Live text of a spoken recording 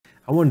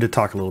I wanted to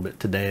talk a little bit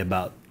today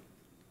about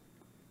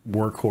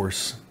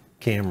Workhorse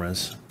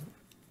cameras.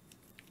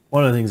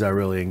 One of the things I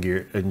really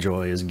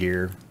enjoy is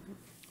gear.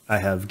 I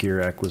have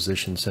gear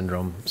acquisition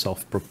syndrome,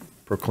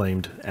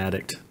 self-proclaimed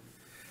addict.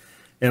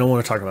 And I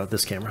want to talk about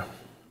this camera.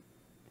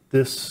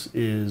 This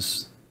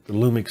is the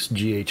Lumix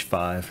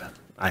GH5.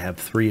 I have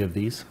 3 of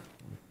these.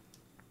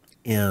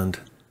 And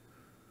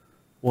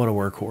what a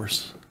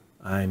workhorse.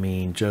 I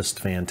mean, just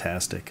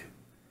fantastic.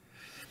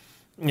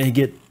 You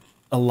get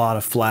a lot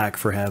of flack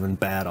for having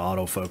bad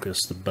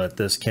autofocus, but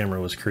this camera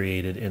was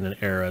created in an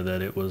era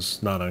that it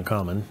was not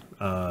uncommon.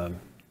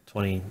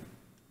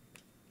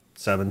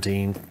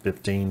 2017,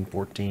 15,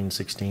 14,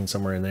 16,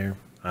 somewhere in there.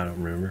 I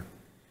don't remember.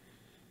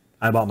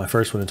 I bought my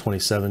first one in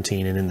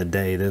 2017, and in the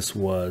day, this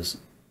was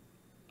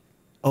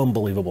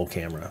unbelievable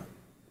camera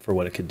for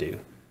what it could do.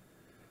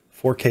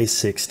 4K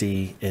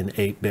 60 in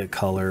 8-bit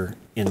color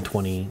in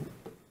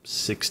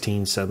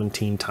 2016,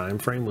 17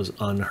 timeframe was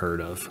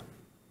unheard of.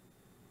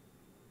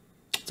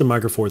 It's a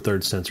micro four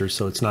thirds sensor,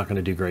 so it's not going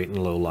to do great in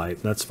low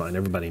light. That's fine.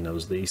 Everybody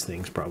knows these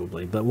things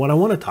probably. But what I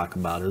want to talk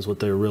about is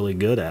what they're really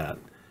good at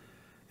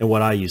and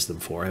what I use them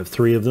for. I have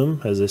 3 of them,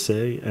 as I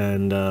say,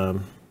 and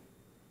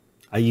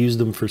I use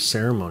them for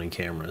ceremony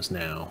cameras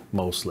now,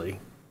 mostly,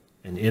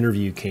 and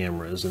interview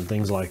cameras and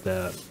things like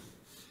that.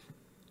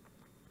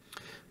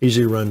 I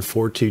usually run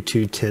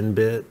 422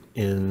 10-bit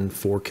in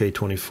 4K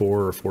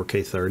 24 or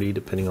 4K 30,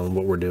 depending on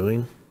what we're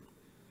doing.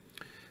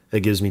 That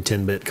gives me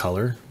 10-bit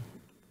color.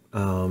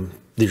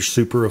 They're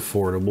super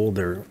affordable.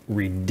 They're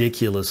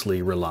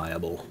ridiculously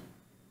reliable.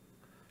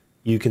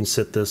 You can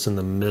sit this in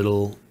the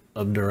middle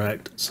of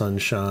direct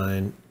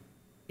sunshine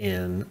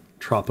in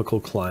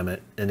tropical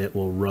climate and it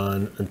will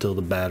run until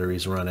the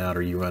batteries run out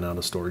or you run out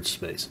of storage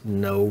space.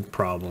 No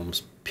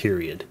problems,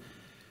 period.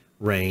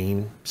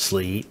 Rain,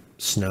 sleet,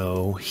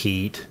 snow,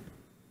 heat,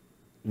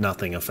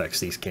 nothing affects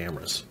these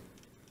cameras.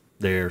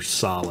 They're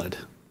solid,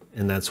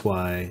 and that's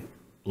why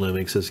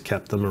Lumix has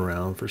kept them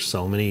around for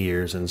so many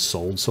years and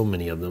sold so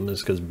many of them,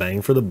 is because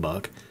bang for the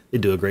buck, they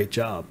do a great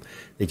job.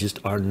 They just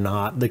are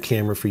not the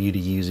camera for you to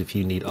use if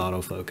you need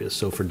autofocus.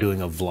 So for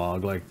doing a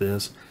vlog like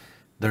this,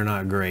 they're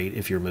not great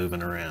if you're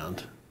moving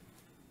around.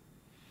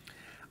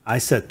 I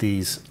set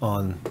these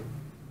on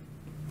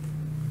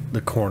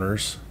the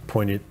corners,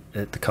 pointed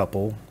at the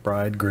couple,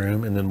 bride,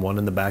 groom, and then one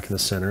in the back in the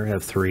center. I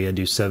have 3. I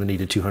do 70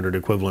 to 200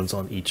 equivalents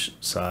on each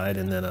side,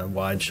 and then a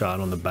wide shot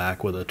on the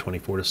back with a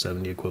 24 to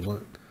 70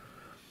 equivalent.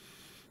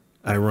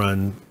 I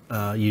run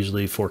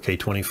usually 4K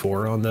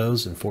 24 on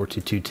those and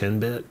 422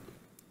 10-bit,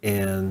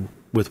 and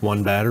with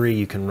one battery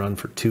you can run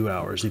for 2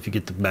 hours. If you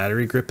get the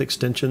battery grip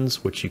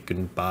extensions, which you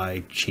can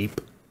buy cheap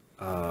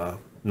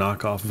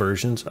knockoff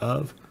versions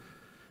of,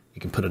 you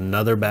can put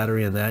another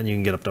battery in that and you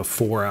can get up to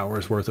 4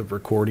 hours worth of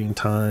recording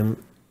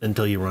time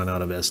until you run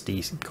out of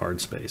SD card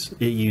space.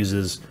 It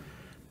uses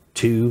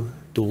 2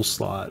 dual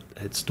slot,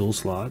 it's dual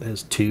slot, it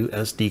has 2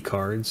 SD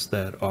cards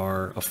that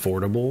are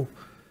affordable,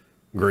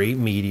 great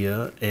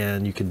media,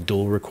 and you can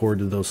dual record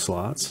to those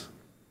slots.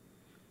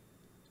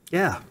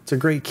 Yeah, it's a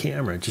great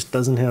camera. It just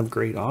doesn't have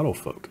great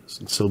autofocus.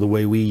 And so the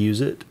way we use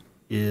it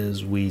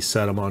is we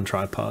set them on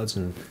tripods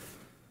and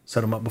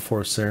set them up before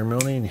a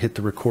ceremony and hit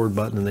the record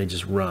button and they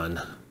just run.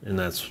 And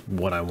that's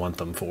what I want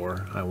them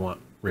for. I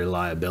want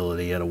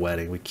reliability at a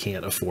wedding. We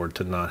can't afford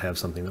to not have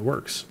something that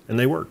works, and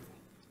they work.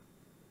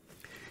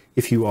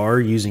 If you are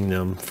using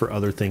them for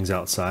other things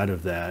outside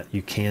of that,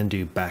 you can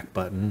do back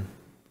button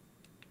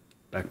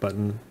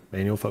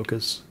manual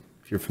focus,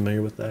 if you're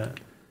familiar with that.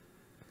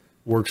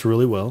 Works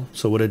really well.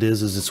 So what it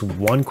is it's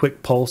one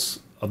quick pulse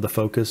of the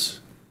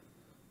focus,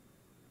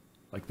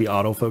 like the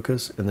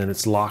autofocus, and then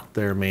it's locked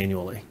there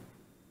manually.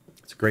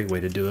 It's a great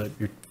way to do it.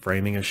 You're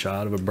framing a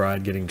shot of a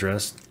bride getting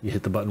dressed, you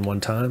hit the button one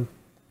time,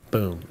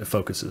 boom, it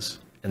focuses,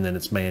 and then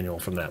it's manual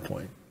from that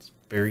point. It's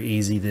very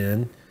easy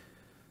then.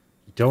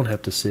 You don't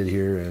have to sit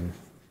here and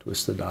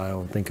twist the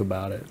dial and think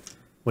about it.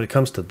 When it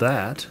comes to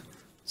that,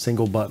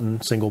 single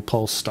button, single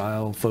pulse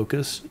style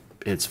focus,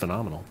 it's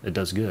phenomenal. It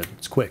does good.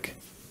 It's quick.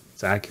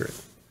 It's accurate.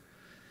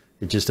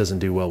 It just doesn't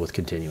do well with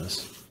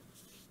continuous.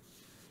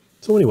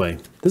 So anyway,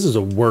 this is a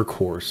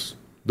workhorse,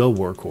 the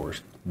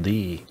workhorse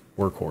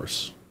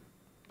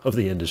of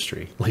the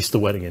industry, at least the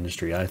wedding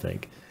industry, I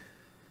think.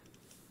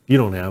 If you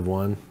don't have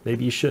one,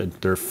 maybe you should.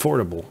 They're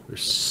affordable. They're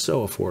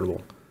so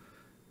affordable.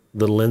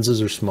 The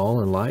lenses are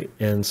small and light,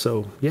 and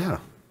so yeah,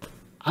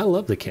 I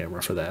love the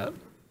camera for that.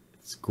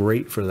 It's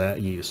great for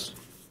that use.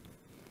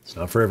 It's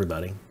not for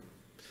everybody.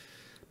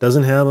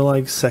 Doesn't have a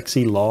like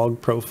sexy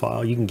log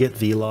profile. You can get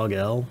Vlog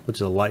L, which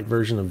is a light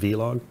version of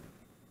Vlog.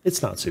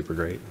 It's not super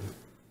great.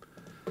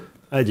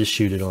 I just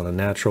shoot it on a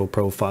natural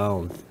profile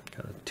and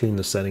kind of tune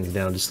the settings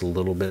down just a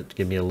little bit to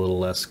give me a little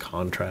less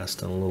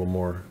contrast and a little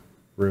more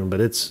room,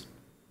 but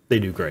they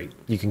do great.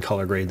 You can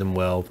color grade them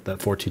well. That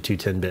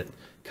 422 10-bit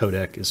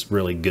codec is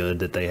really good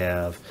that they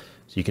have,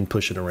 so you can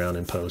push it around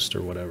in post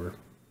or whatever.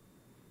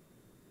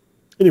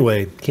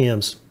 Anyway,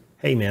 cams,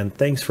 hey man,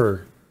 thanks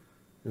for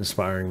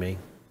inspiring me.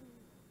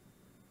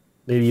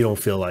 Maybe you don't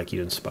feel like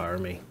you inspire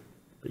me,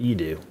 but you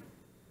do.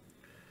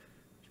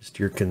 Just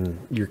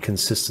your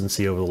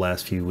consistency over the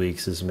last few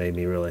weeks has made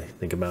me really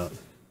think about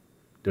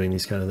doing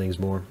these kind of things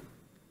more.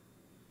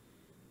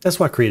 That's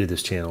why I created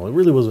this channel. It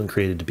really wasn't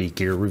created to be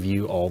gear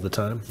review all the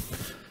time.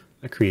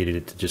 I created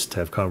it to just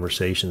have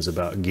conversations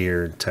about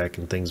gear and tech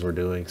and things we're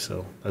doing.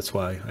 So that's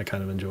why I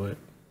kind of enjoy it.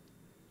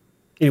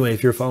 Anyway,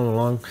 if you're following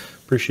along,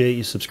 appreciate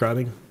you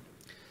subscribing.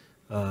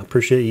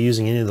 Appreciate you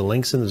using any of the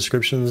links in the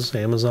descriptions,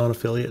 Amazon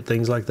affiliate,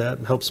 things like that.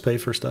 It helps pay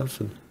for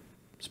stuff and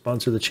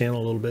sponsor the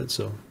channel a little bit.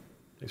 So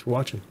thanks for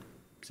watching.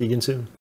 See you again soon.